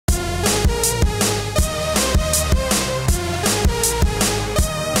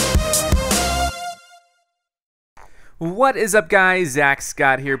What is up, guys? Zach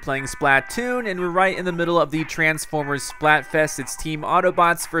Scott here playing Splatoon, and we're right in the middle of the Transformers Splatfest. It's Team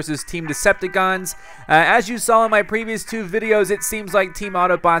Autobots versus Team Decepticons. As you saw in my previous two videos, it seems like Team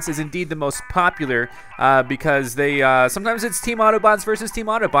Autobots is indeed the most popular because they sometimes it's Team Autobots versus Team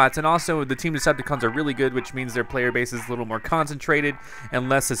Autobots, and also the Team Decepticons are really good, which means their player base is a little more concentrated and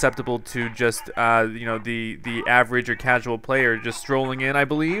less susceptible to just you know, the average or casual player just strolling in, I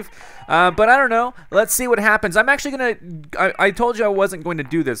believe. But I don't know. Let's see what happens. I'm actually gonna. I told you I wasn't going to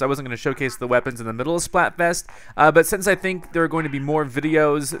do this. I wasn't going to showcase the weapons in the middle of Splatfest. But since I think there are going to be more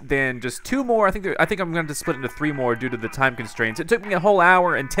videos than just two more, I think I'm going to split into 3 more due to the time constraints. It took me a whole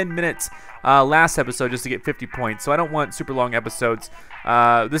hour and 10 minutes last episode just to get 50 points. So I don't want super long episodes.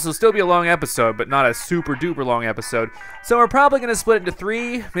 This will still be a long episode, but not a super duper long episode. So we're probably going to split into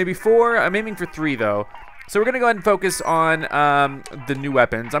 3, maybe 4. I'm aiming for 3 though. So we're going to go ahead and focus on the new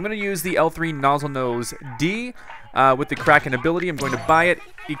weapons. I'm going to use the L-3 Nozzlenose D with the Kraken ability. I'm going to buy it,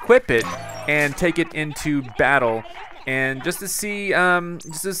 equip it, and take it into battle. And just to see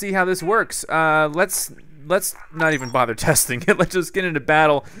how this works, let's not even bother testing it. Let's just get into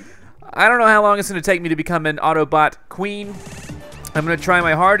battle. I don't know how long it's going to take me to become an Autobot queen. I'm going to try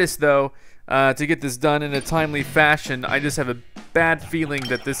my hardest though to get this done in a timely fashion. I just have a bad feeling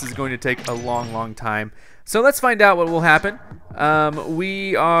that this is going to take a long time. So let's find out what will happen.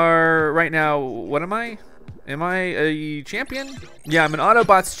 We are right now, what am I? Am I a champion? Yeah, I'm an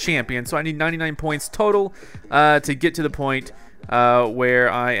Autobots champion, so I need 99 points total to get to the point where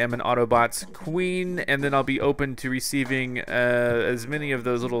I am an Autobots queen, and then I'll be open to receiving as many of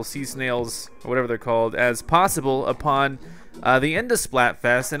those little sea snails, or whatever they're called, as possible upon the end of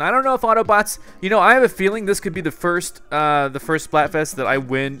Splatfest. And I don't know if Autobots, you know, I have a feeling this could be the first Splatfest that I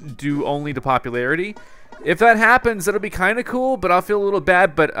win due only to popularity. If that happens, that'll be kind of cool, but I'll feel a little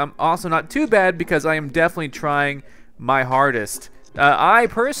bad, but I'm also not too bad because I am definitely trying my hardest. I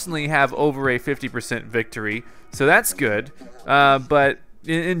personally have over a 50% victory, so that's good. But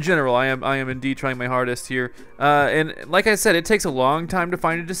in general, I am indeed trying my hardest here. And like I said, it takes a long time to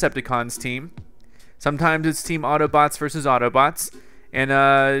find a Decepticons team. Sometimes it's Team Autobots versus Autobots.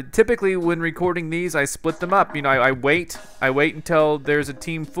 And typically when recording these, I split them up. You know, I wait until there's a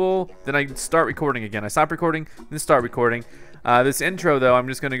team full, then I start recording again. I stop recording, then start recording. This intro though, I'm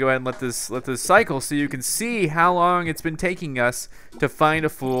just gonna go ahead and let this cycle so you can see how long it's been taking us to find a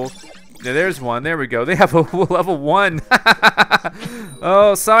full. Yeah, there's one. There we go. They have a level 1.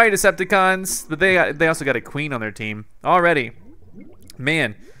 Oh, sorry Decepticons, but they also got a queen on their team already.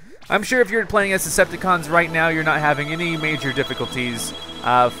 Man. I'm sure if you're playing as Decepticons right now, you're not having any major difficulties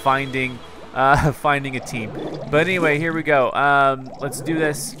finding a team. But anyway, here we go. Let's do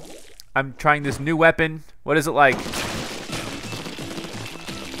this. I'm trying this new weapon. What is it like?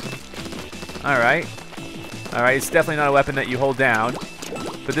 All right. It's definitely not a weapon that you hold down.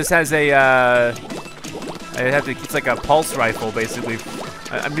 But this has a it's like a pulse rifle, basically.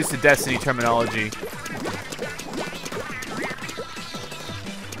 I'm used to Destiny terminology.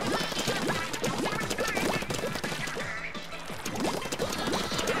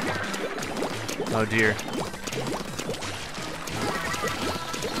 Oh dear.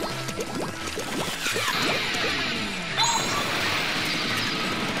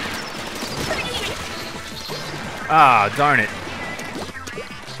 Ah, darn it.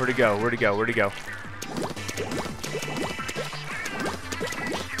 Where'd he go?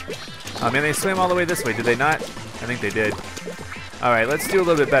 Oh man, they swam all the way this way, did they not? I think they did. Alright, let's do a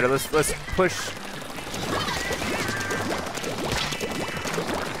little bit better. Let's push.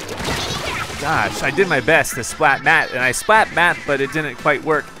 Gosh, I did my best to splat Matt, and I splat Matt, but it didn't quite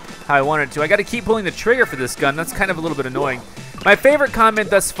work how I wanted to. I got to keep pulling the trigger for this gun. That's kind of a little bit annoying. My favorite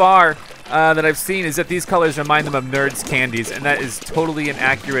comment thus far that I've seen is that these colors remind them of Nerds candies, and that is totally an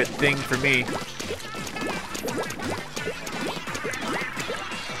accurate thing for me.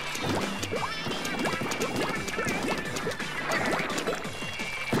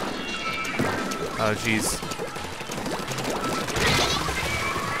 Oh, jeez.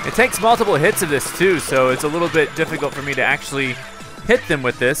 It takes multiple hits of this too, so it's a little bit difficult for me to actually hit them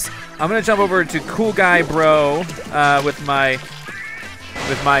with this. I'm gonna jump over to Cool Guy Bro with my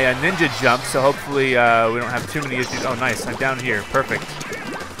ninja jump, so hopefully we don't have too many issues. Oh, nice! I'm down here. Perfect.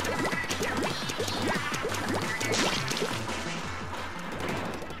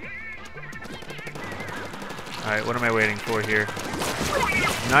 All right, what am I waiting for here?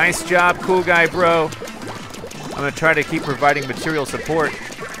 Nice job, Cool Guy Bro. I'm gonna try to keep providing material support.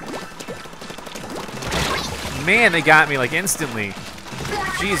 Man, they got me like instantly.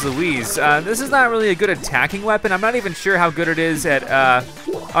 Jeez Louise. This is not really a good attacking weapon. I'm not even sure how good it is at,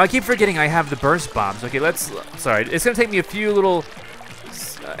 oh, I keep forgetting I have the burst bombs. Okay, sorry. It's gonna take me a few little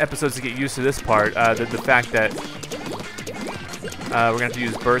episodes to get used to this part. The fact that we're gonna have to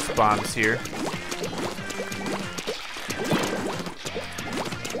use burst bombs here.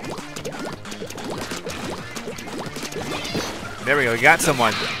 There we go, we got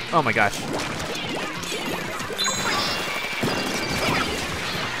someone. Oh my gosh.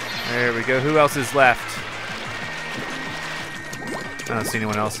 There we go, who else is left? I don't see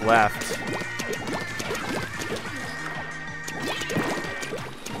anyone else left.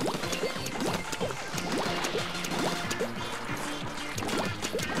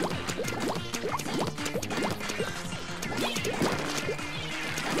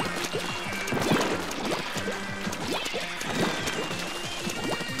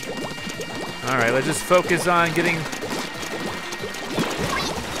 Alright, let's just focus on getting...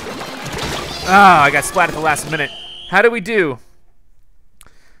 Ah, I got splat at the last minute. How did we do?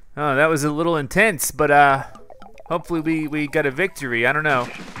 Oh, that was a little intense, but hopefully we got a victory. I don't know.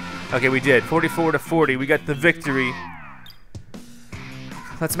 Okay, we did. 44 to 40. We got the victory.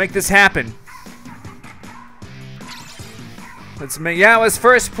 Let's make this happen. Yeah, it was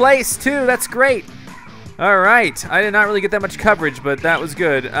first place too. That's great. All right. I did not really get that much coverage, but that was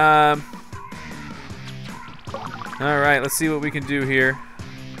good. All right. Let's see what we can do here.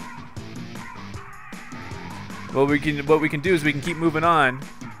 What we can do is we can keep moving on.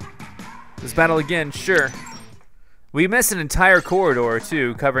 This battle again, sure. We missed an entire corridor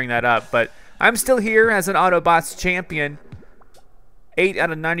too, covering that up, but I'm still here as an Autobots champion. 8 out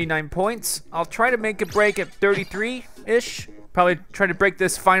of 99 points. I'll try to make a break at 33-ish. Probably try to break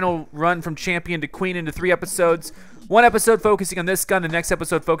this final run from champion to queen into 3 episodes. 1 episode focusing on this gun, the next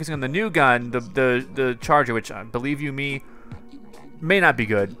episode focusing on the new gun, the Charger, which, believe you me, may not be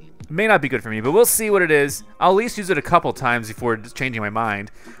good. May not be good for me, but we'll see what it is. I'll at least use it a couple times before changing my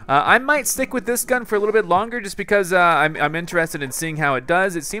mind. I might stick with this gun for a little bit longer just because I'm interested in seeing how it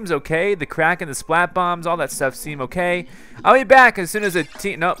does. It seems okay. The crack and the splat bombs, all that stuff seem okay. I'll be back as soon as a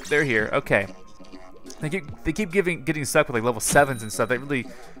team... Nope, they're here. Okay. They keep getting stuck with like level 7s and stuff. That really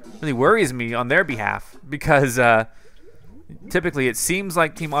worries me on their behalf because typically it seems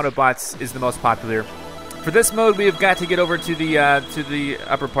like Team Autobots is the most popular. For this mode, we have got to get over to the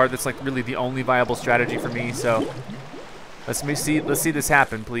upper part. That's like really the only viable strategy for me. So let's see this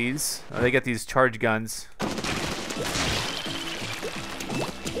happen, please. Oh, they got these charge guns.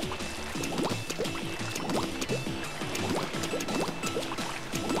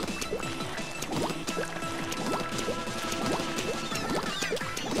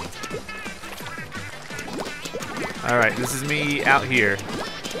 All right, this is me out here.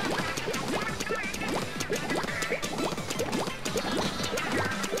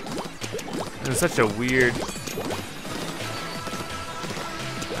 It's such a weird...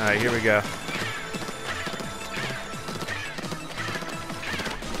 Alright, here we go.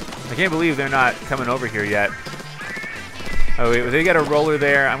 I can't believe they're not coming over here yet. Oh wait, they got a roller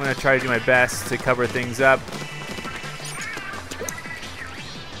there. I'm gonna try to do my best to cover things up.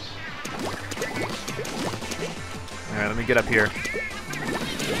 Alright, let me get up here.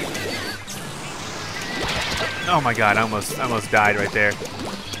 Oh my god, I almost died right there.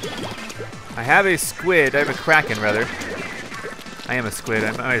 I have a squid. I have a kraken, rather. I am a squid.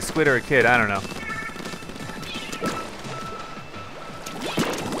 Am I a squid or a kid? I don't know.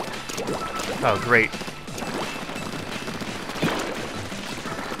 Oh, great.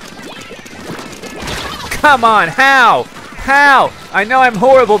 Come on, how? How? I know I'm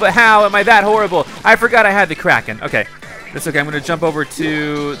horrible, but how am I that horrible? I forgot I had the kraken. Okay, that's okay. I'm going to jump over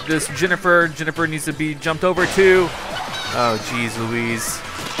to this Jennifer. Jennifer needs to be jumped over to. Oh, jeez Louise.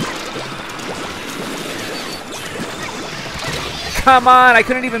 Come on, I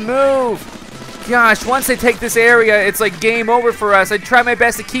couldn't even move. Gosh, once they take this area, it's like game over for us. I try my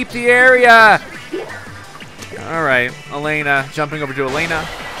best to keep the area. All right, Elena, jumping over to Elena.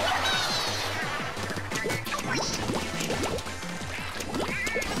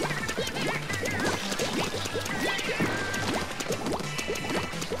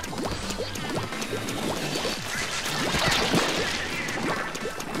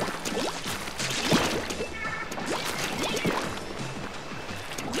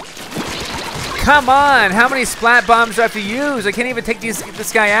 Come on, how many splat bombs do I have to use? I can't even take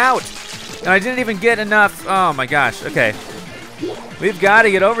this guy out. And I didn't even get enough. Oh my gosh, okay. We've got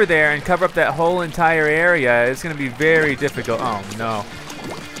to get over there and cover up that whole entire area. It's going to be very difficult. Oh no.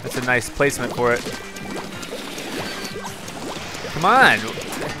 That's a nice placement for it. Come on.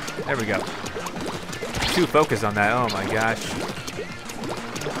 There we go. Too focused on that. Oh my gosh.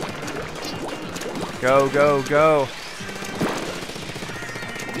 Go, go, go.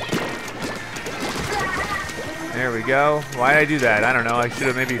 There we go. Why did I do that? I don't know. I should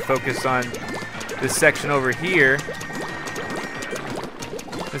have maybe focused on this section over here.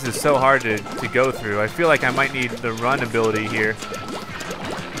 This is so hard to go through. I feel like I might need the run ability here.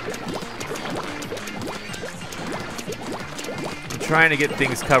 I'm trying to get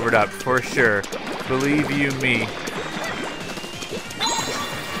things covered up for sure. Believe you me.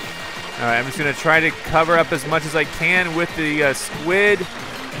 All right, I'm just gonna try to cover up as much as I can with the squid.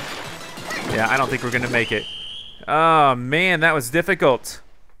 Yeah, I don't think we're gonna make it. Oh man, that was difficult.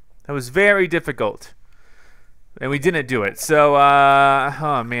 That was very difficult. And we didn't do it. So,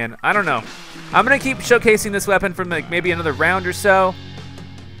 oh man, I don't know. I'm gonna keep showcasing this weapon for like maybe another round or so.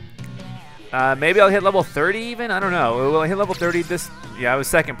 Maybe I'll hit level 30 even, I don't know. Will I hit level 30 this? Yeah, I was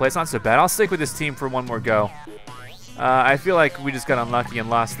second place, not so bad. I'll stick with this team for one more go. I feel like we just got unlucky and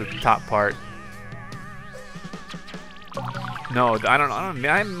lost the top part. No, I don't know.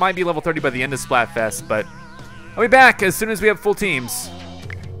 I might be level 30 by the end of Splatfest, but I'll be back as soon as we have full teams.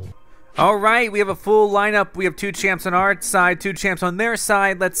 All right, we have a full lineup. We have 2 champs on our side, 2 champs on their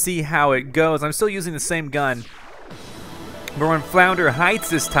side. Let's see how it goes. I'm still using the same gun. We're on Flounder Heights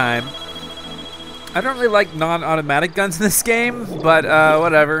this time. I don't really like non-automatic guns in this game, but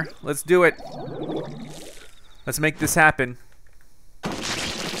whatever. Let's do it. Let's make this happen.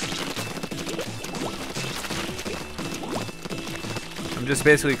 I'm just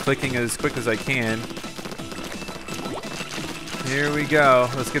basically clicking as quick as I can. Here we go.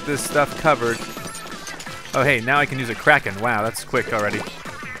 Let's get this stuff covered. Oh, hey, now I can use a Kraken. Wow, that's quick already.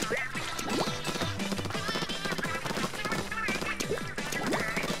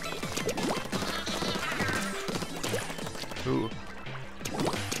 Ooh.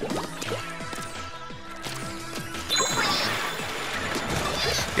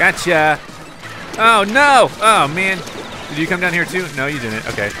 Gotcha. Oh, no. Oh, man. Did you come down here, too? No, you didn't.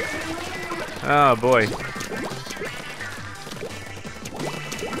 Okay. Oh, boy.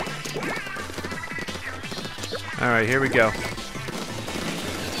 All right, here we go.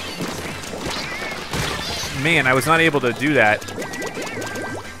 Man, I was not able to do that.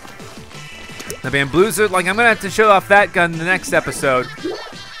 The Bamboozler, like I'm gonna have to show off that gun in the next episode.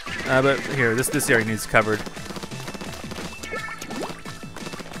 But here, this area needs covered.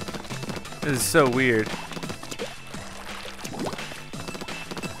 This is so weird.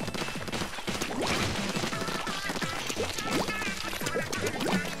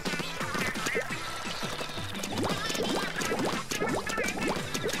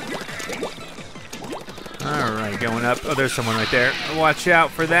 Alright, going up. Oh, there's someone right there. Watch out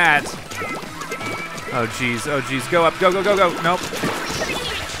for that. Oh, jeez. Oh, jeez. Go up. Go, go, go, go. Nope.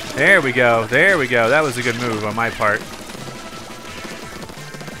 There we go. There we go. That was a good move on my part.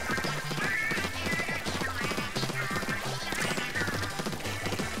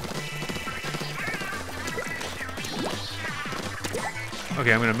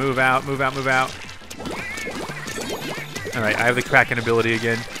 Okay, I'm going to move out, move out, move out. Alright, I have the Kraken ability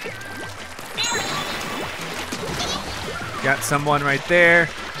again. Got someone right there.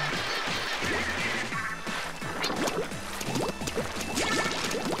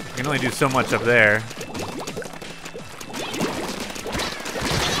 I can only do so much up there.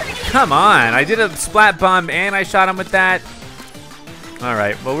 Come on, I did a splat bomb and I shot him with that. All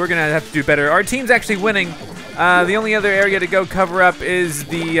right, well, we're gonna have to do better. Our team's actually winning. The only other area to go cover up is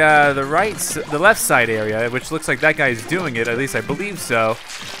the left side area, which looks like that guy's doing it. At least I believe so.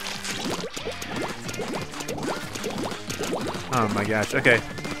 Oh my gosh, okay.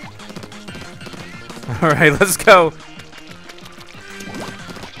 All right, let's go.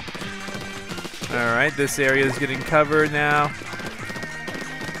 All right, this area is getting covered now.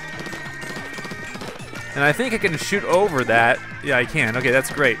 And I think I can shoot over that. Yeah, I can. Okay,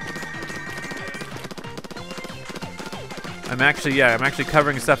 that's great. I'm actually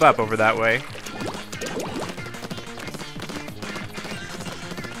covering stuff up over that way.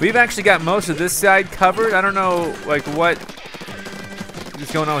 We've actually got most of this side covered. I don't know, like, what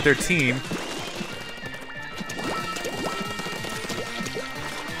is going on with their team.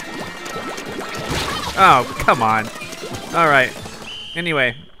 Oh, come on. All right.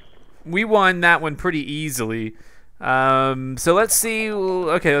 Anyway, we won that one pretty easily. So let's see.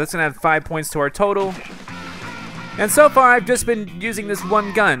 Okay, let's gonna add 5 points to our total. And so far, I've just been using this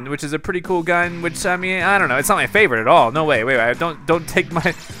one gun, which is a pretty cool gun. Which, I mean, I don't know. It's not my favorite at all. No way. Wait. Don't take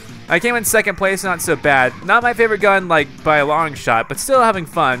my. I came in second place. Not so bad. Not my favorite gun, like by a long shot, but still having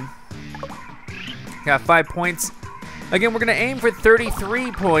fun. Got 5 points. Again, we're gonna aim for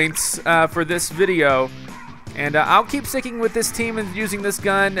 33 points for this video. And I'll keep sticking with this team and using this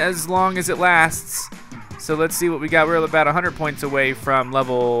gun as long as it lasts. So let's see what we got. We're about 100 points away from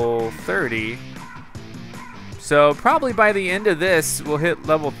level 30. So probably by the end of this, we'll hit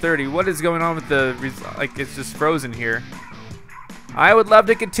level 30. What is going on with the, like, it's just frozen here. I would love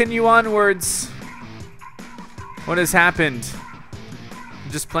to continue onwards. What has happened?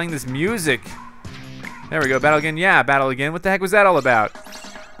 I'm just playing this music. There we go, battle again. Yeah, battle again. What the heck was that all about?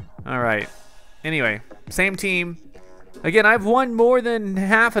 All right. Anyway, same team. Again, I've won more than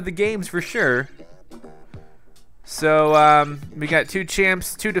half of the games for sure. So we got 2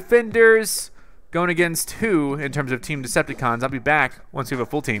 champs, 2 defenders, going against who in terms of Team Decepticons. I'll be back once we have a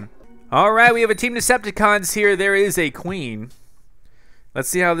full team. All right, we have a Team Decepticons here. There is a queen. Let's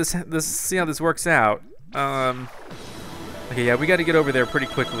see how this works out. Okay, yeah, we got to get over there pretty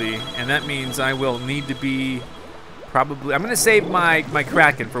quickly, and that means I will need to be probably. I'm gonna save my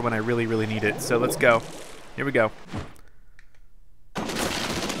Kraken for when I really need it. So let's go. Here we go.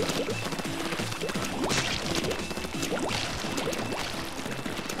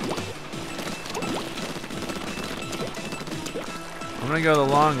 I'm gonna go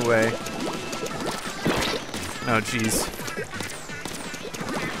the long way. Oh, jeez.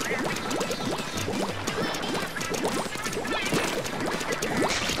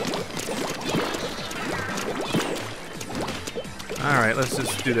 All right, let's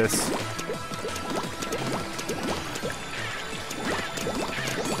just do this.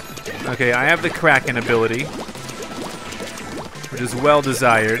 Okay, I have the Kraken ability, which is well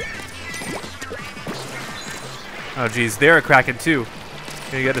desired. Oh, geez, they're a Kraken too.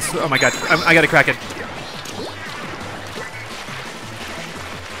 Okay, you gotta, oh my god, I got a Kraken.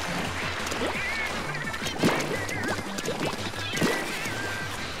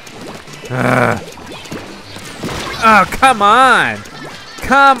 Oh, come on!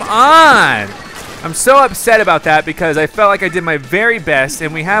 Come on! I'm so upset about that because I felt like I did my very best,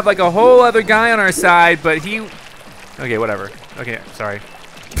 and we have like a whole other guy on our side, but he... Okay, whatever. Okay, sorry.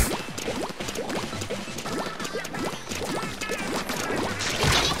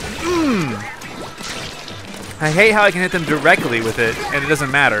 I hate how I can hit them directly with it, and it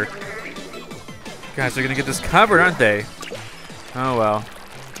doesn't matter. Guys, they're gonna get this covered, aren't they? Oh well.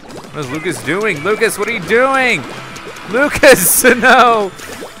 What is Lucas doing? Lucas, what are you doing? Lucas, no!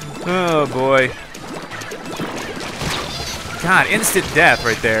 Oh boy. God, instant death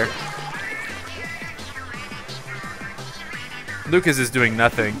right there. Lucas is doing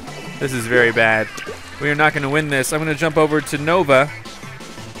nothing. This is very bad. We are not going to win this. I'm going to jump over to Nova.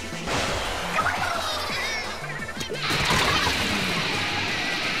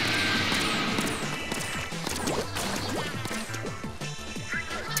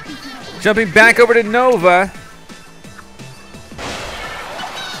 Jumping back over to Nova.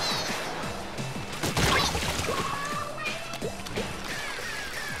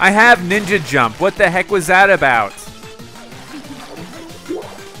 I have ninja jump. What the heck was that about?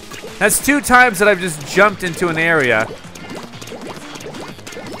 That's 2 times that I've just jumped into an area.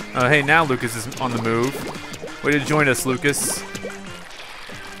 Oh, hey, now Lucas is on the move. Way to join us, Lucas.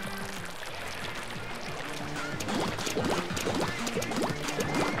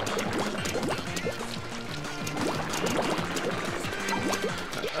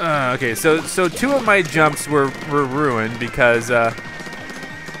 Okay, so 2 of my jumps were ruined because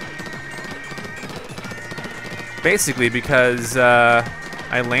basically because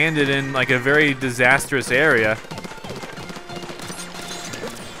I landed in like a very disastrous area.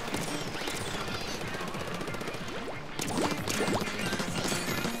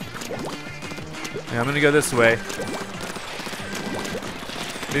 Yeah, I'm gonna go this way.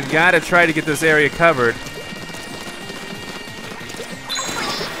 We've got to try to get this area covered.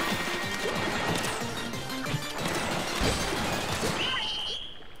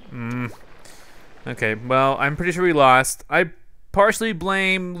 Okay, well, I'm pretty sure we lost. I partially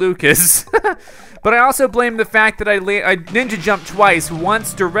blame Lucas, but I also blame the fact that I ninja jumped twice,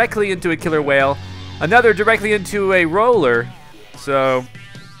 once directly into a killer whale, another directly into a roller. So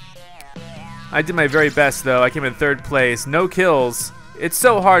I did my very best though. I came in 3rd place, no kills. It's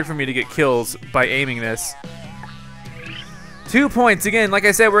so hard for me to get kills by aiming this. 2 points, again, like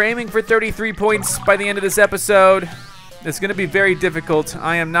I said, we're aiming for 33 points by the end of this episode. It's gonna be very difficult.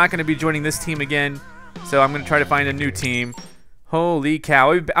 I am not gonna be joining this team again, so I'm gonna try to find a new team. Holy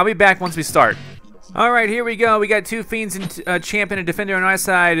cow, I'll be back once we start. All right, here we go. We got 2 fiends and a champ and a defender on our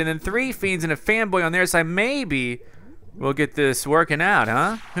side, and then 3 fiends and a fanboy on their side. Maybe we'll get this working out,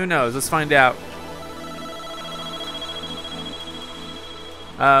 huh? Who knows? Let's find out.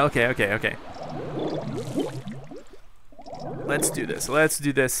 Okay. Let's do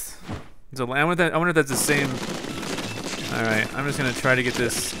this. So I wonder if that's the same. All right, I'm just gonna try to get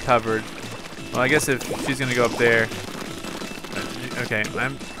this covered. Well, I guess if she's gonna go up there. Okay,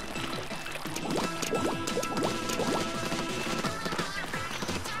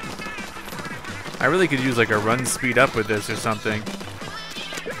 I really could use like a run speed up with this or something.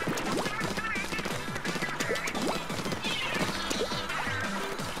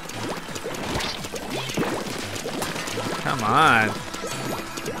 Come on.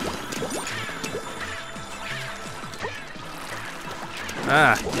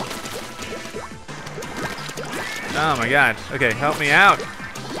 Ah. Oh my god. Okay, help me out.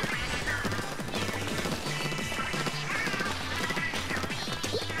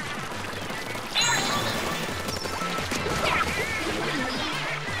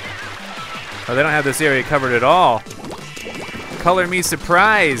 Oh, they don't have this area covered at all. Color me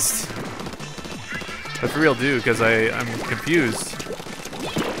surprised. But for real, do, because I'm confused.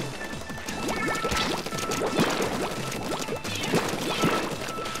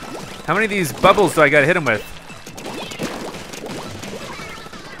 How many of these bubbles do I gotta hit him with?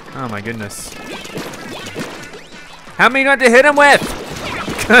 Oh my goodness. How many do I have to hit him with?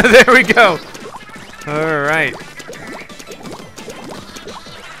 There we go. All right.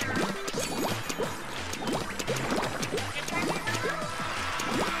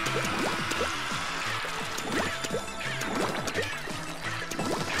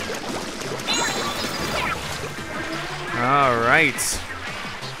 All right.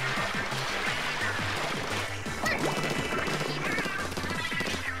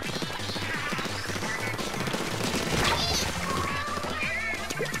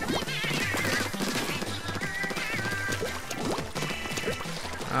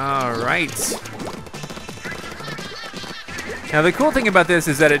 All right. Now the cool thing about this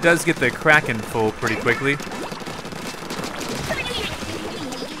is that it does get the Kraken full pretty quickly.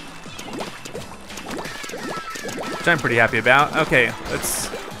 Which I'm pretty happy about. Okay,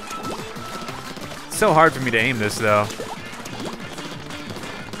 let's... It's so hard for me to aim this though.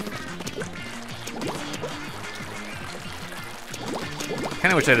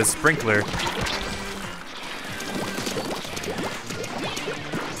 Kinda wish I had a sprinkler.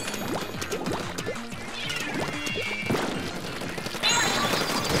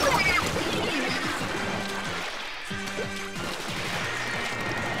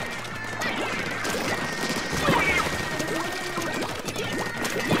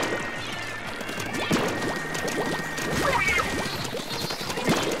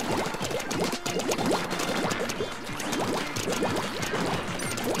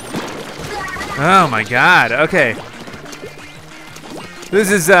 Oh my god, okay.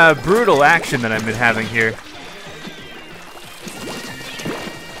 This is brutal action that I've been having here.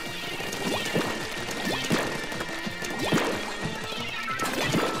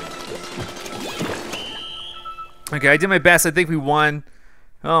 Okay, I did my best. I think we won.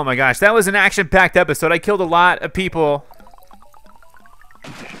 Oh my gosh, that was an action-packed episode. I killed a lot of people.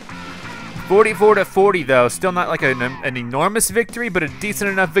 44 to 40 though, still not like an enormous victory, but a decent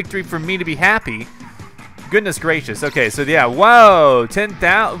enough victory for me to be happy. Goodness gracious. Okay, so yeah, whoa,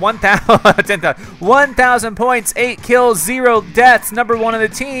 1,000 points, 8 kills, 0 deaths, #1 on the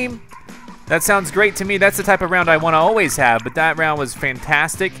team. That sounds great to me. That's the type of round I want to always have, but that round was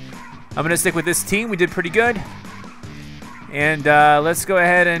fantastic. I'm gonna stick with this team. We did pretty good. And let's go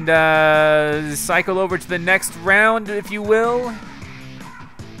ahead and cycle over to the next round, if you will.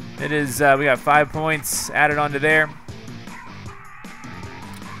 It is, we got 5 points added onto there.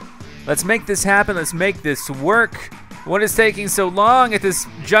 Let's make this happen. Let's make this work. What is taking so long at this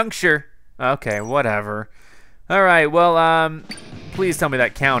juncture? Okay, whatever. All right, well, please tell me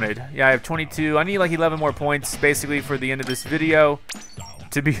that counted. Yeah, I have 22. I need like 11 more points, basically, for the end of this video.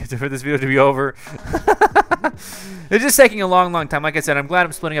 For this video to be over. It's just taking a long time. Like I said, I'm glad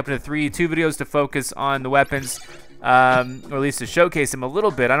I'm splitting up into 2 videos to focus on the weapons. Or at least to showcase them a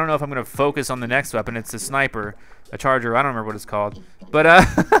little bit. I don't know if I'm going to focus on the next weapon. It's a sniper, a charger. I don't remember what it's called. But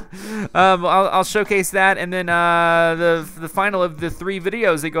I'll showcase that, and then the final of the 3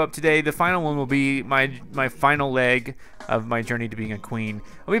 videos that go up today, the final one will be my final leg of my journey to being a queen.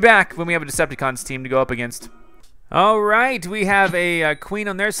 I'll be back when we have a Decepticons team to go up against. All right, we have a queen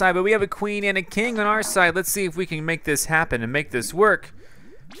on their side, but we have a queen and a king on our side. Let's see if we can make this happen and make this work.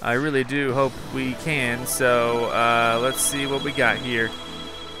 I really do hope we can, so let's see what we got here.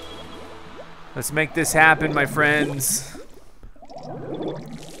 Let's make this happen, my friends.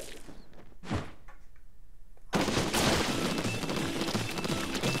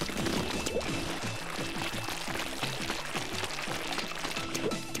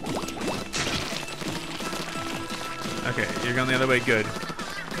 Okay, you're going the other way, good.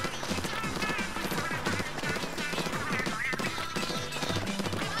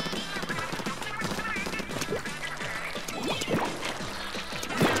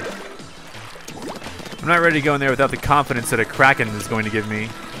 I'm not ready to go in there without the confidence that a Kraken is going to give me.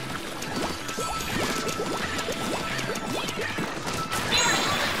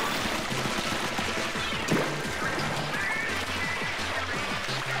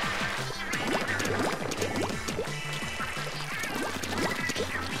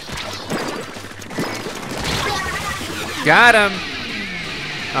 Got him!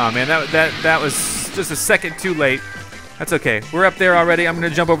 Oh man, that was just a second too late. That's okay. We're up there already. I'm gonna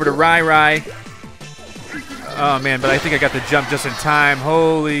jump over to Rai. Oh man, but I think I got the jump just in time.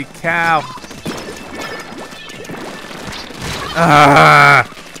 Holy cow!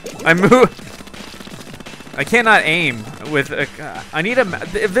 I move. I cannot aim with. I need a.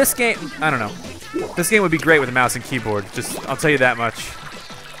 If this game, I don't know. This game would be great with a mouse and keyboard. Just, I'll tell you that much.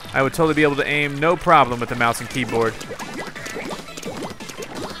 I would totally be able to aim, no problem, with the mouse and keyboard.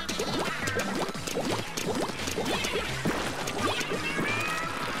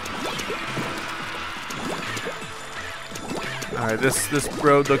 All right, this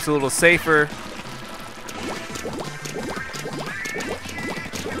road looks a little safer.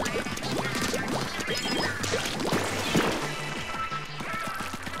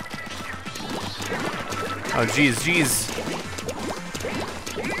 Oh, geez.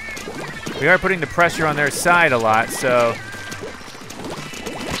 We are putting the pressure on their side a lot, so...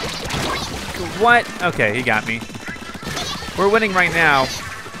 What? Okay, he got me. We're winning right now.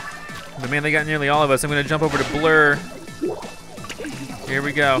 But man, they got nearly all of us. I'm gonna jump over to Blur. Here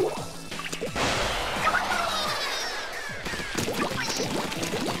we go.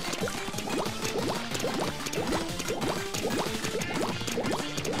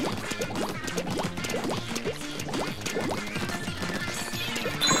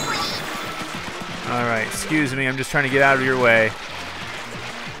 All right, excuse me, I'm just trying to get out of your way.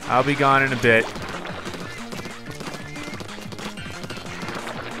 I'll be gone in a bit.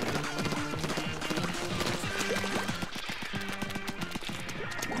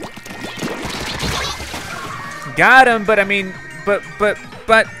 Got him, but I mean, but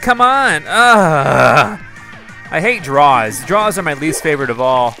come on. I hate draws. Draws are my least favorite of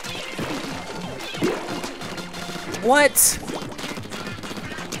all. What?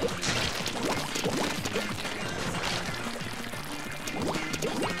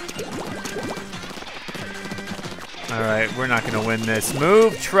 All right, we're not gonna win this.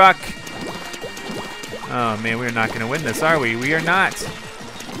 Move, truck. Oh man, we're not gonna win this, are we? We are not.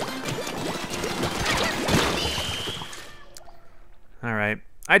 All right,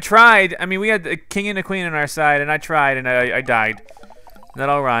 I tried. I mean, we had a king and a queen on our side, and I tried, and I died. That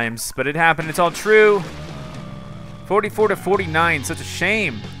all rhymes, but it happened. It's all true. 44 to 49, such a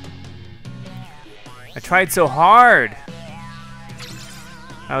shame. I tried so hard.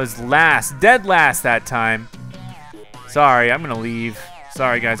 I was last, dead last that time. Sorry, I'm gonna leave.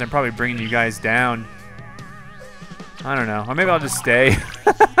 Sorry guys, I'm probably bringing you guys down. I don't know, or maybe I'll just stay.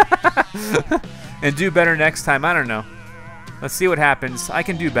 And do better next time, I don't know. Let's see what happens. I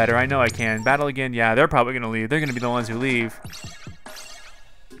can do better, I know I can. Battle again, yeah, they're probably gonna leave. They're gonna be the ones who leave.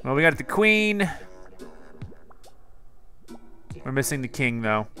 Well, we got the queen. We're missing the king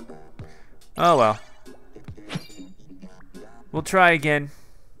though. Oh well. We'll try again.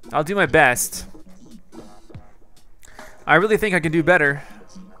 I'll do my best. I really think I can do better.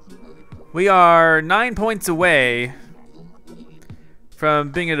 We are 9 points away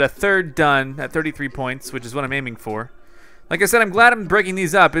from being at a third done at 33 points, which is what I'm aiming for. Like I said, I'm glad I'm breaking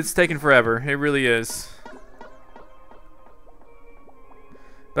these up. It's taken forever. It really is.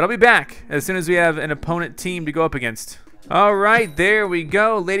 But I'll be back as soon as we have an opponent team to go up against. All right, there we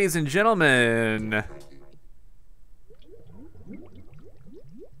go, ladies and gentlemen.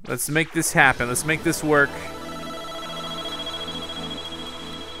 Let's make this happen. Let's make this work.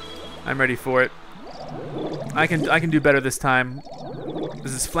 I'm ready for it. I can do better this time.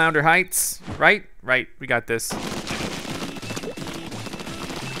 This is Flounder Heights, right? Right, we got this.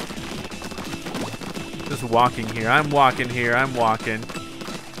 Just walking here. I'm walking here. I'm walking.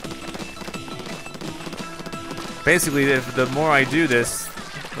 Basically, if the more I do this,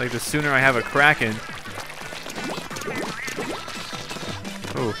 like the sooner I have a Kraken.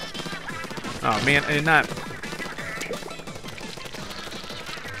 Oh. Oh man, I did not.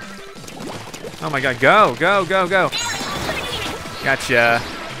 Oh my god, go, go, go, go. Gotcha.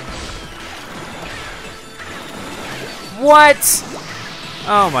 What?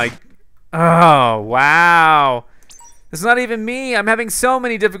 Oh my, oh wow. It's not even me. I'm having so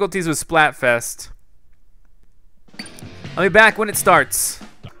many difficulties with Splatfest. I'll be back when it starts.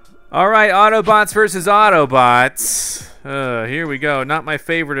 All right, Autobots versus Autobots. Here we go. Not my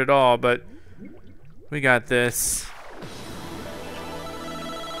favorite at all, but we got this.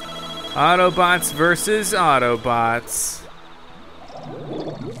 Autobots versus Autobots.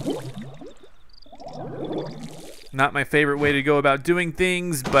 Not my favorite way to go about doing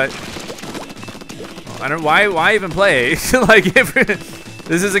things, but I don't. Why even play? Like, if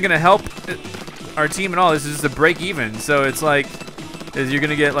this isn't gonna help our team at all. This is just a break even. So it's like, you're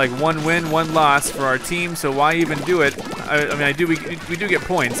gonna get like 1 win, 1 loss for our team. So why even do it? I mean, we do get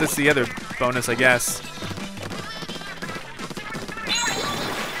points. That's the other bonus, I guess.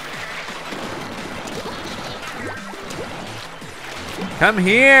 Come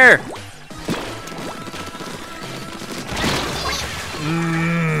here!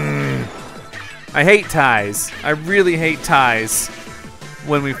 I hate ties. I really hate ties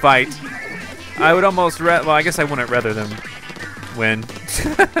when we fight. I would almost well, I guess I wouldn't rather them win.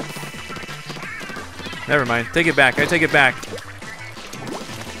 Never mind. Take it back. I take it back.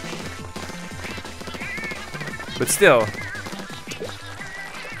 But still.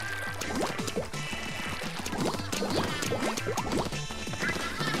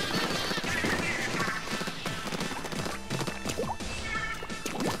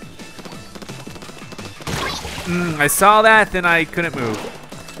 I saw that, then I couldn't move.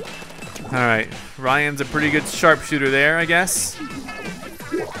 All right, Ryan's a pretty good sharpshooter there, I guess.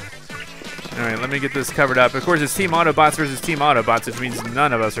 All right, let me get this covered up. Of course, it's Team Autobots versus Team Autobots, which means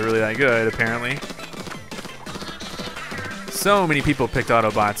none of us are really that good, apparently. So many people picked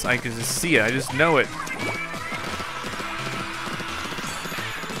Autobots. I can just see it. I just know it.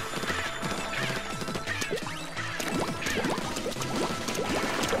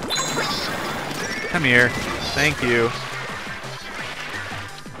 Come here. Thank you.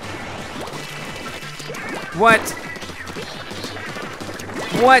 What?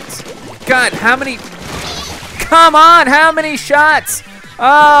 What? God, how many? Come on, how many shots? Oh,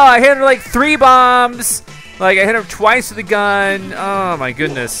 I hit him like 3 bombs. Like, I hit him twice with the gun. Oh my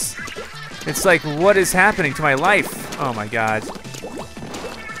goodness. It's like, what is happening to my life? Oh my God.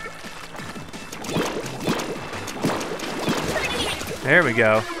 There we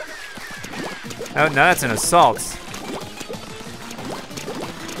go. Oh, no, that's an assault.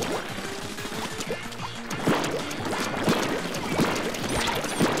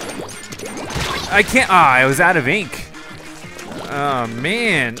 I can't. Ah, I was out of ink. Oh,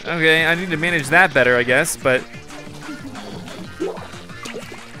 man. Okay, I need to manage that better, I guess, but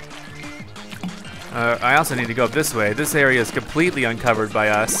I also need to go up this way. This area is completely uncovered by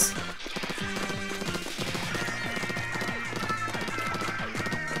us.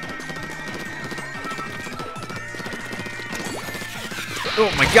 Oh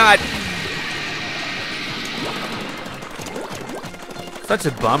my God! Such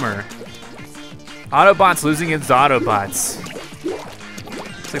a bummer. Autobots losing against Autobots.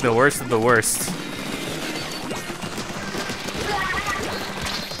 It's like the worst of the worst.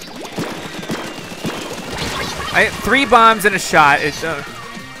 I hit 3 bombs and a shot. I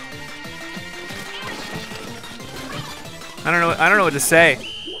don't know what to say.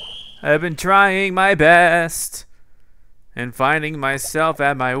 I've been trying my best and finding myself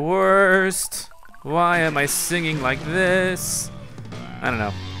at my worst. Why am I singing like this? I don't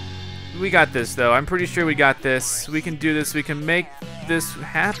know. We got this, though. I'm pretty sure we got this. We can do this. We can make this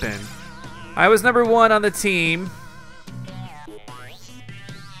happen. I was number 1 on the team.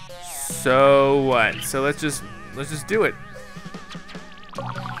 So what? So let's just do it.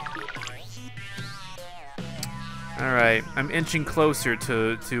 All right. I'm inching closer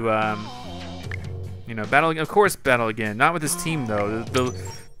to you know, battle. Of course, battle again. Not with this team, though.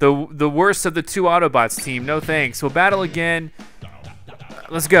 The worst of the 2 Autobots team. No thanks. We'll battle again.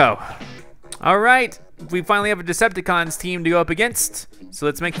 Let's go. All right. We finally have a Decepticons team to go up against. So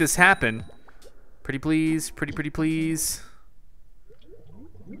let's make this happen. Pretty please. Pretty please.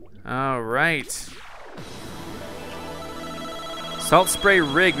 All right. Salt spray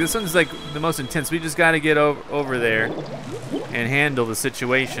rig. This one's like the most intense. We just got to get over there and handle the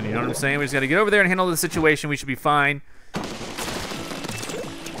situation. You know what I'm saying? We just got to get over there and handle the situation. We should be fine.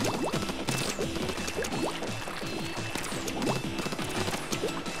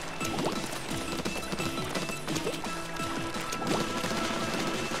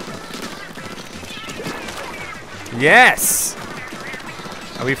 Yes!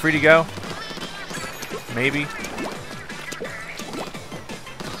 Are we free to go? Maybe.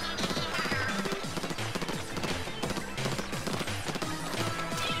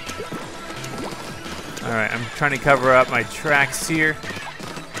 All right, I'm trying to cover up my tracks here.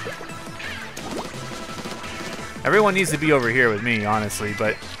 Everyone needs to be over here with me, honestly,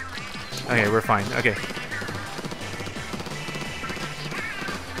 but okay, we're fine. Okay.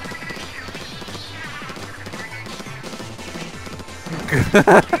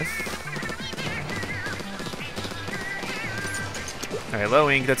 right, low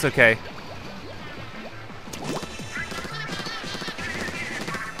ink, that's okay.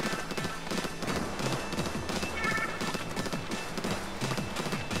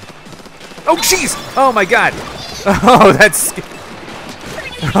 Oh, jeez! Oh, my God! Oh,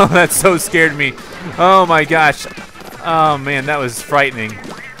 that so scared me. Oh, my gosh. Oh, man, that was frightening.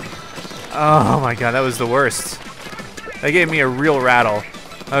 Oh, my God, that was the worst. That gave me a real rattle.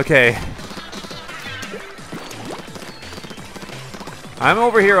 Okay. I'm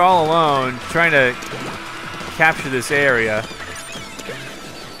over here all alone, trying to capture this area.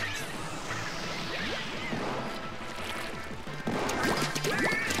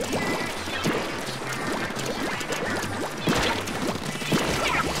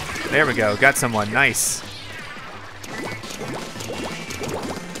 There we go, got someone, nice.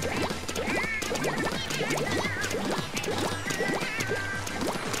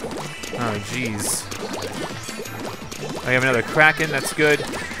 Oh, jeez. I have another Kraken, that's good.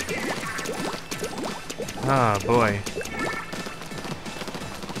 Oh, boy.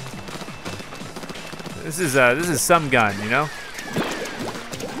 This is some gun, you know?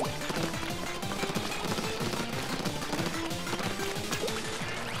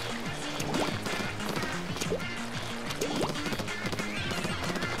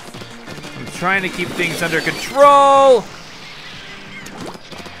 Trying to keep things under control.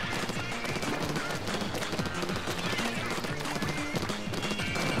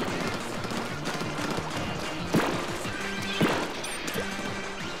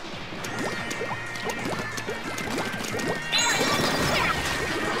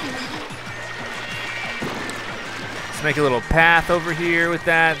 Let's make a little path over here with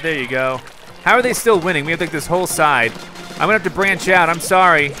that. There you go. How are they still winning? We have like this whole side. I'm gonna have to branch out. I'm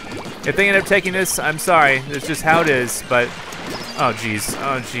sorry. If they end up taking this, I'm sorry. It's just how it is, but... Oh, jeez.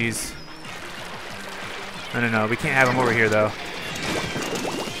 Oh, jeez. No. We can't have them over here, though.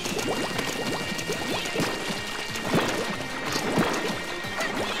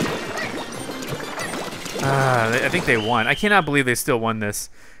 I think they won. I cannot believe they still won this.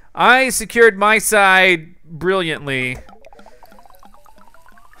 I secured my side brilliantly.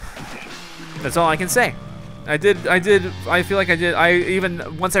 That's all I can say. I feel like I did.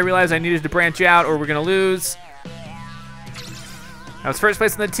 Even once I realized I needed to branch out or we're gonna lose. I was first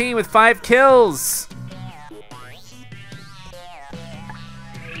place in the team with 5 kills.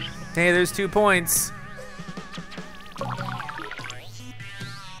 Hey, there's 2 points.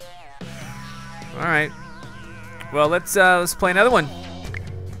 All right. Well, let's play another one.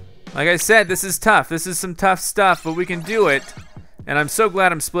 Like I said, this is tough. This is some tough stuff, but we can do it. And I'm so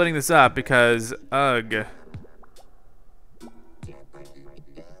glad I'm splitting this up because, ugh.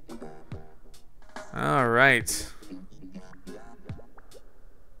 All right.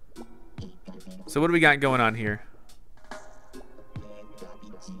 So what do we got going on here?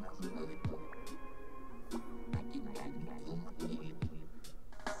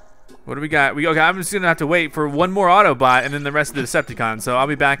 What do we got? Okay, I'm just gonna have to wait for one more Autobot and then the rest of the Decepticons. So I'll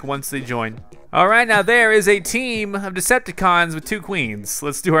be back once they join. All right, now there is a team of Decepticons with 2 queens.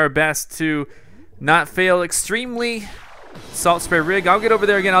 Let's do our best to not fail extremely. Salt spray rig. I'll get over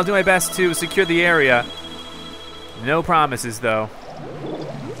there again. I'll do my best to secure the area. No promises, though.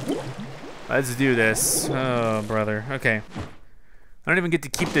 Let's do this. Oh, brother. Okay. I don't even get to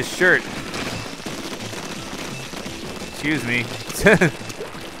keep this shirt. Excuse me.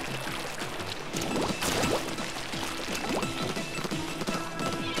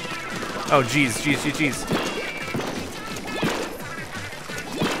 Oh, jeez.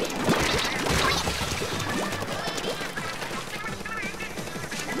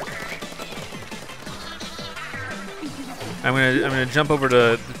 I'm gonna jump over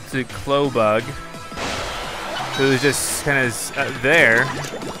to Clobug, who's just kind of there.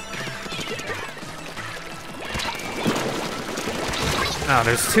 Oh,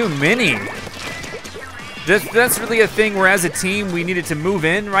 there's too many. That's really a thing where as a team we needed to move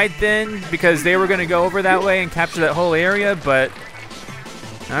in right then because they were gonna go over that way and capture that whole area, but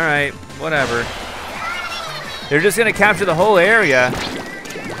all right, whatever. They're just gonna capture the whole area.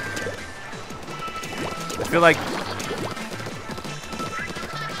 I feel like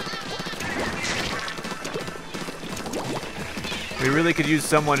we really could use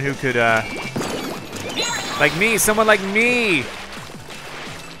someone who could, like me, someone like me.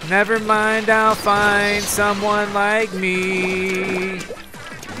 Never mind, I'll find someone like me.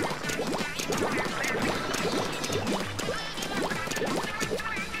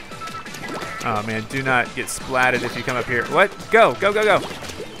 Oh man, do not get splatted if you come up here. What? Go. Go.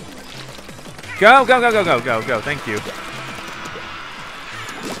 Thank you.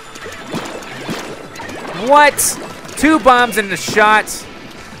 What? 2 bombs and a shot.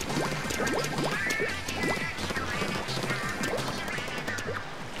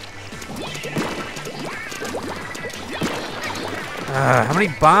 How many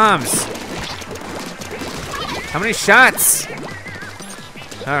bombs? How many shots?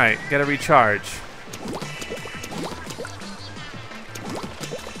 All right, gotta recharge.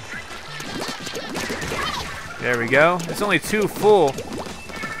 There we go. There's only 2 full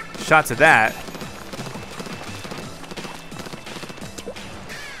shots of that.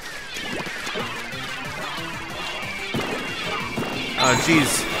 Oh,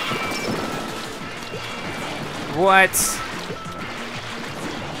 jeez. What?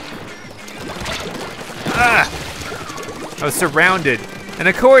 I was surrounded. And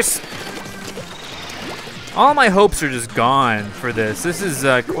of course, all my hopes are just gone for this. This is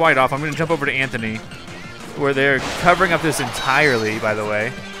quite off. I'm going to jump over to Anthony, where they're covering up this entirely, by the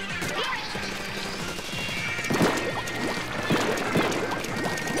way.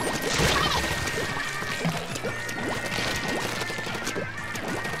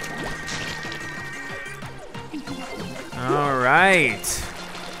 All right.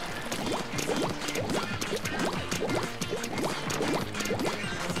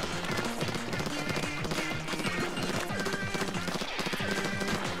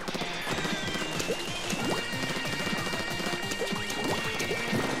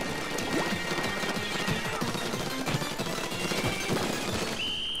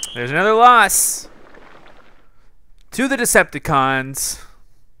 There's another loss to the Decepticons.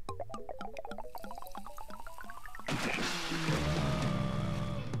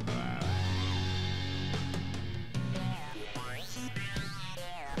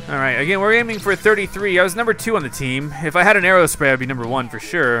 All right, again, we're aiming for 33. I was number 2 on the team. If I had an arrow spray, I'd be number 1 for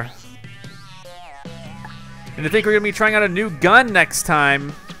sure. And I think we're gonna be trying out a new gun next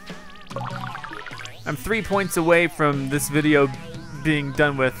time. I'm 3 points away from this video being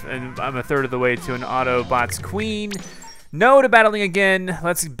done with, and I'm a third of the way to an Autobots Queen. No to battling again.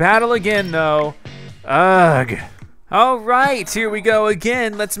 Let's battle again, though. Ugh. All right, here we go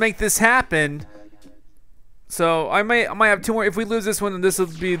again. Let's make this happen. So I might have 2 more. If we lose this one, then this will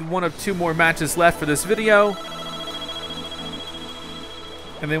be one of 2 more matches left for this video.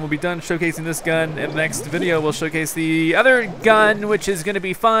 And then we'll be done showcasing this gun. In the next video, we'll showcase the other gun, which is going to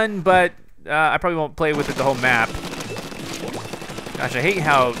be fun, but I probably won't play with it the whole map. Gosh, I hate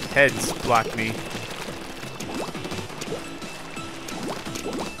how heads block me.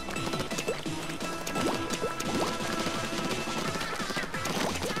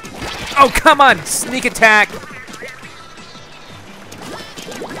 Oh, come on! Sneak attack!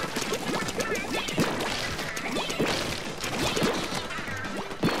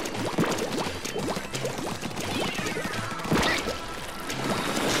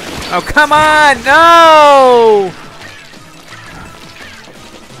 Oh, come on! No!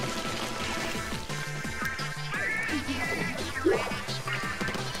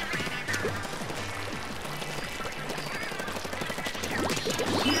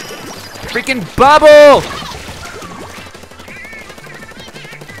 Freaking bubble!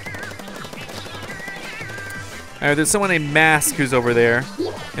 Alright, there's someone named Mask who's over there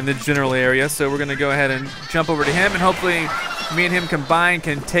in the general area, so we're gonna go ahead and jump over to him, and hopefully me and him combined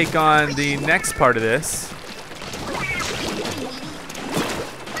can take on the next part of this.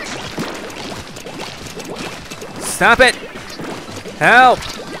 Stop it! Help!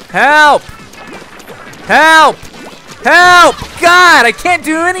 Help! Help! Help! God, I can't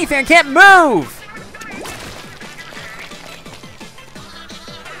do anything. I can't move.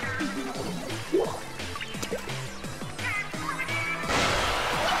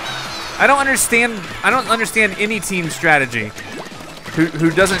 I don't understand any team strategy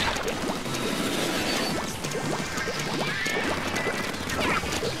who doesn't.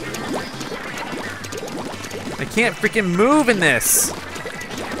 I can't freaking move in this.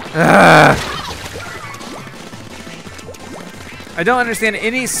 Ugh. I don't understand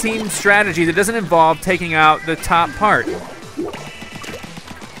any team strategy that doesn't involve taking out the top part.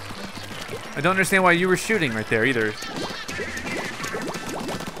 I don't understand why you were shooting right there either.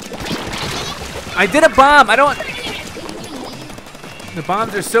 I did a bomb. The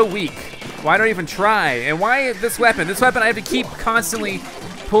bombs are so weak. Why don't I even try? And why this weapon? This weapon I have to keep constantly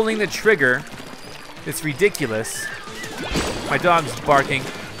pulling the trigger. It's ridiculous. My dog's barking.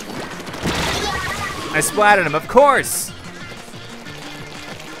 I splatted him, of course.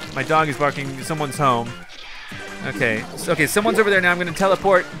 My dog is barking. Someone's home. Okay. Okay, someone's over there now. I'm going to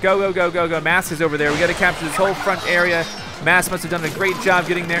teleport. Go, go, go, go, go. Mask is over there. We got to capture this whole front area. Mask must have done a great job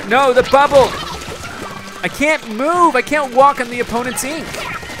getting there. No, the bubble! I can't move. I can't walk on the opponent's ink.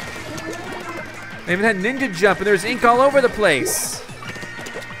 They even had ninja jump, and there's ink all over the place.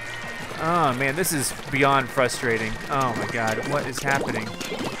 Oh man, this is beyond frustrating. Oh my god, what is happening?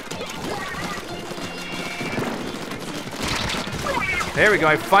 There we go,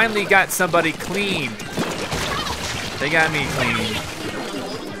 I finally got somebody clean. They got me clean.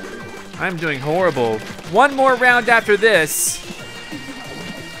 I'm doing horrible. One more round after this.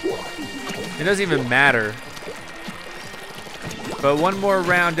 It doesn't even matter. But one more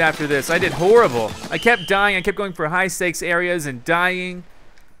round after this. I did horrible. I kept dying. I kept going for high stakes areas and dying.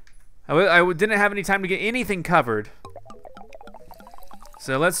 I didn't have any time to get anything covered.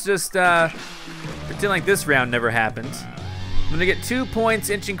 So let's just pretend like this round never happened. I'm gonna get 2 points,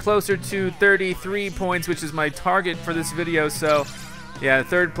 inching closer to 33 points, which is my target for this video. So yeah,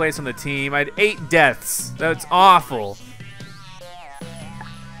 third place on the team. I had 8 deaths. That's awful.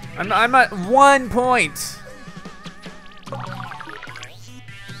 I'm at 1 point.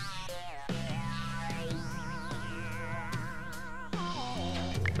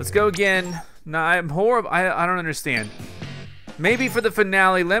 Let's go again. No, I'm horrible. I don't understand. Maybe for the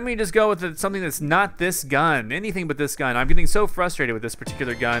finale, let me just go with something that's not this gun. Anything but this gun. I'm getting so frustrated with this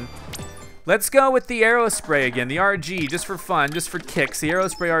particular gun. Let's go with the arrow spray again, the RG, just for fun, just for kicks. The arrow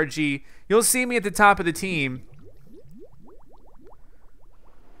spray RG. You'll see me at the top of the team.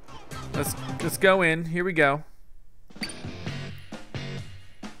 Let's go in. Here we go.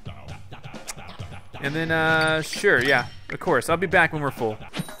 And then, sure, yeah, of course. I'll be back when we're full.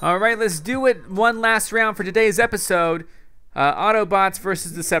 All right, let's do it one last round for today's episode. Autobots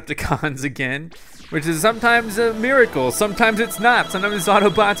versus Decepticons again, which is sometimes a miracle. Sometimes it's not. Sometimes it's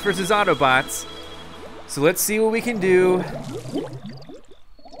Autobots versus Autobots. So let's see what we can do.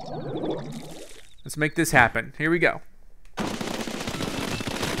 Let's make this happen. Here we go.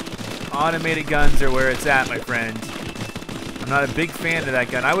 Automated guns are where it's at, my friend. I'm not a big fan of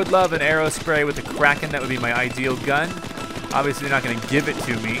that gun. I would love an arrow spray with a Kraken. That would be my ideal gun. Obviously, they're not going to give it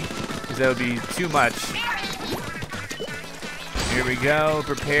to me because that would be too much. Here we go.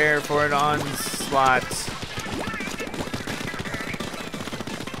 Prepare for an onslaught.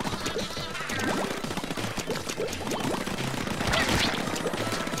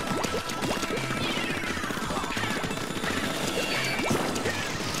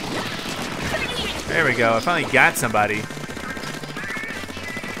 There we go. I finally got somebody.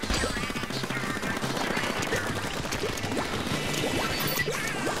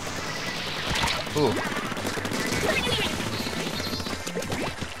 Ooh.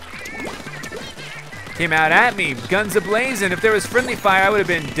 Came out at me, guns a-blazing. If there was friendly fire, I would have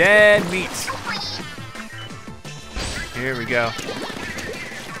been dead meat. Here we go.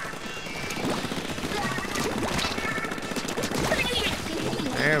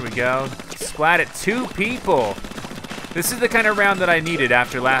 There we go. Splatted 2 people. This is the kind of round that I needed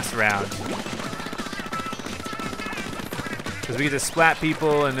after last round. Because we get to splat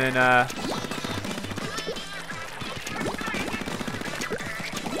people and then,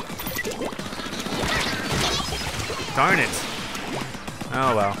 darn it.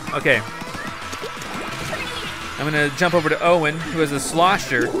 Oh well. Okay. I'm gonna jump over to Owen, who has a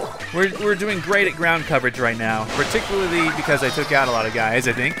slosher. We're doing great at ground coverage right now, particularly because I took out a lot of guys,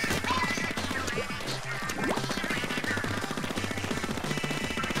 I think.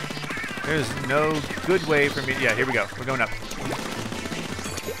 There's no good way for me. Yeah, here we go. We're going up.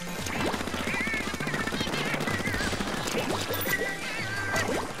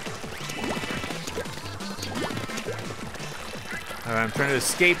 All right, I'm trying to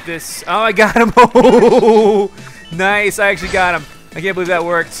escape this. Oh, I got him. Oh, nice. I actually got him. I can't believe that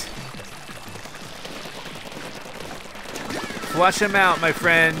worked. Flush him out, my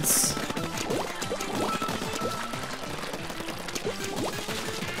friends.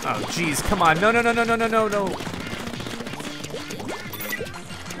 Oh, jeez, come on. No, no, no, no, no, no, no, no.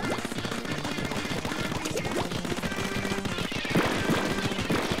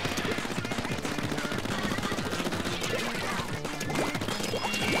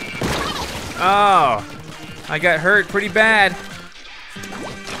 Oh, I got hurt pretty bad.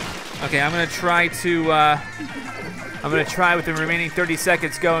 Okay, I'm gonna try with the remaining 30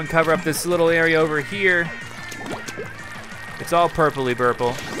 seconds go and cover up this little area over here. It's all purpley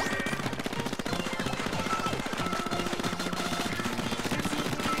purple.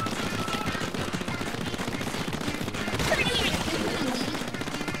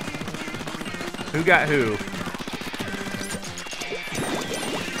 Who got who?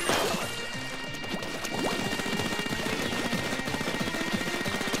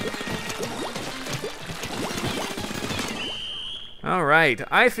 All right,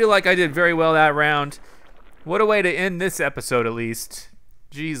 I feel like I did very well that round. What a way to end this episode, at least.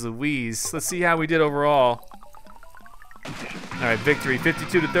 Jeez Louise. Let's see how we did overall. All right, victory,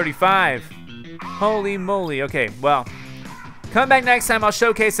 52 to 35. Holy moly. Okay, well, come back next time. I'll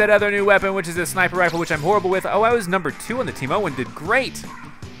showcase that other new weapon, which is a sniper rifle, which I'm horrible with. Oh, I was number 2 on the team. Owen did great.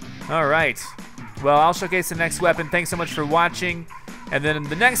 All right. Well, I'll showcase the next weapon. Thanks so much for watching. And then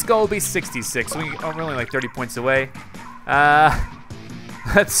the next goal will be 66. We're only like 30 points away.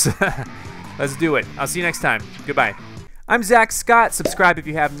 Let's do it. I'll see you next time. Goodbye. I'm Zach Scott. Subscribe if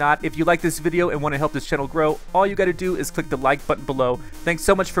you have not. If you like this video and want to help this channel grow, all you got to do is click the like button below. Thanks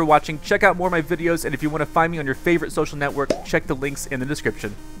so much for watching. Check out more of my videos, and if you want to find me on your favorite social network, check the links in the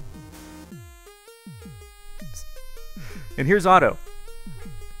description. And here's Otto.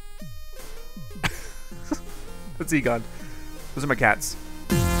 That's Egon. Those are my cats.